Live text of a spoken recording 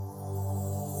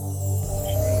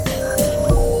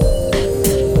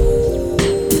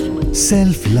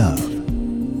Self-Love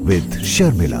with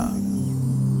Sharmila.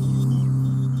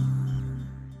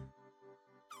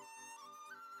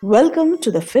 Welcome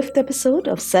to the fifth episode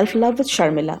of Self Love with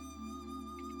Sharmila.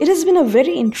 It has been a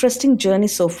very interesting journey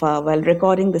so far while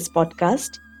recording this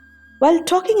podcast. While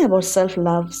talking about self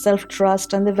love, self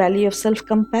trust, and the value of self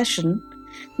compassion,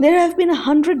 there have been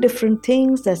 100 different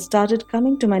things that started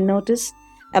coming to my notice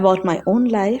about my own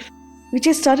life, which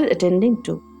I started attending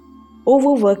to.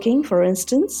 Overworking, for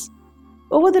instance.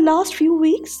 Over the last few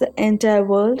weeks, the entire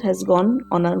world has gone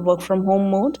on a work from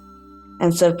home mode,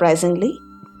 and surprisingly,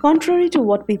 contrary to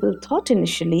what people thought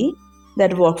initially,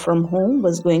 that work from home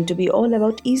was going to be all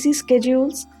about easy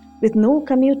schedules with no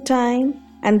commute time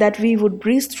and that we would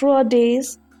breeze through our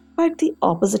days, but the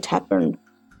opposite happened.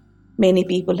 Many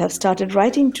people have started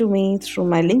writing to me through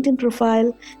my LinkedIn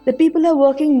profile that people are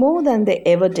working more than they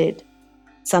ever did.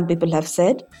 Some people have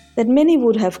said that many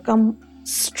would have come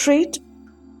straight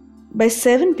by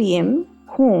 7 p.m.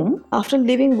 home after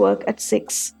leaving work at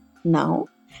 6. Now,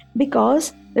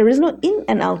 because there is no in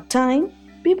and out time,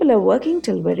 people are working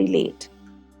till very late.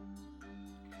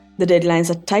 The deadlines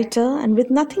are tighter, and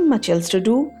with nothing much else to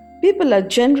do, people are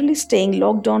generally staying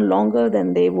locked on longer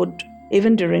than they would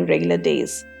even during regular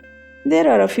days. There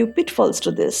are a few pitfalls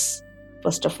to this.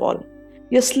 First of all,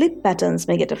 your sleep patterns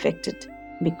may get affected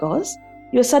because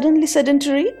you're suddenly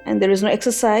sedentary and there is no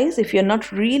exercise if you're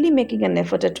not really making an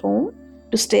effort at home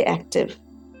to stay active.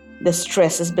 The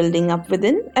stress is building up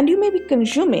within, and you may be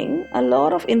consuming a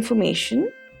lot of information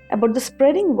about the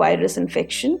spreading virus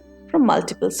infection from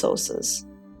multiple sources.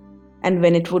 And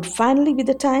when it would finally be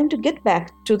the time to get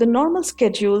back to the normal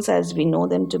schedules as we know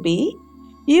them to be,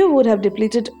 you would have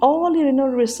depleted all your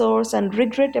inner resource and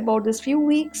regret about these few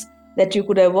weeks that you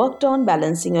could have worked on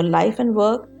balancing your life and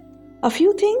work. A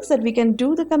few things that we can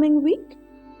do the coming week.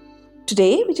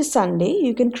 Today, which is Sunday,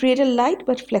 you can create a light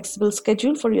but flexible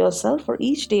schedule for yourself for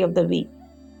each day of the week.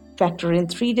 Factor in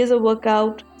 3 days of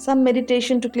workout, some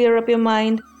meditation to clear up your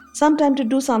mind, some time to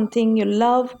do something you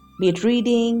love, be it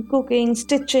reading, cooking,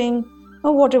 stitching,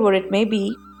 or whatever it may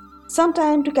be. Some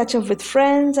time to catch up with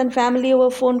friends and family over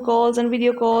phone calls and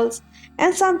video calls,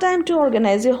 and some time to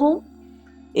organize your home.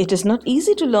 It is not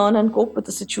easy to learn and cope with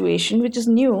a situation which is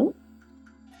new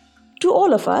to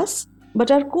all of us, but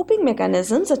our coping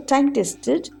mechanisms are time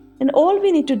tested, and all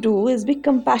we need to do is be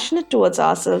compassionate towards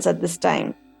ourselves at this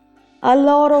time. A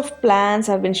lot of plans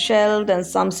have been shelved and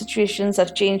some situations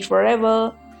have changed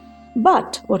forever,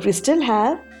 but what we still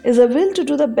have is a will to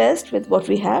do the best with what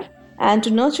we have and to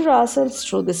nurture ourselves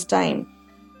through this time.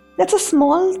 That's a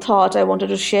small thought I wanted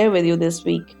to share with you this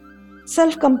week.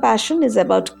 Self compassion is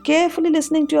about carefully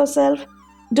listening to yourself.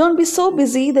 Don't be so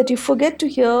busy that you forget to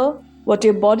hear what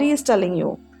your body is telling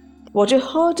you, what your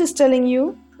heart is telling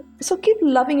you. So keep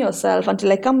loving yourself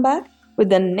until I come back with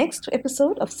the next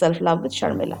episode of Self Love with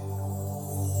Sharmila.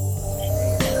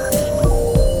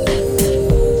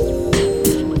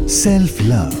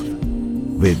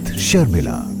 Self-Love with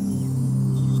Sharmila.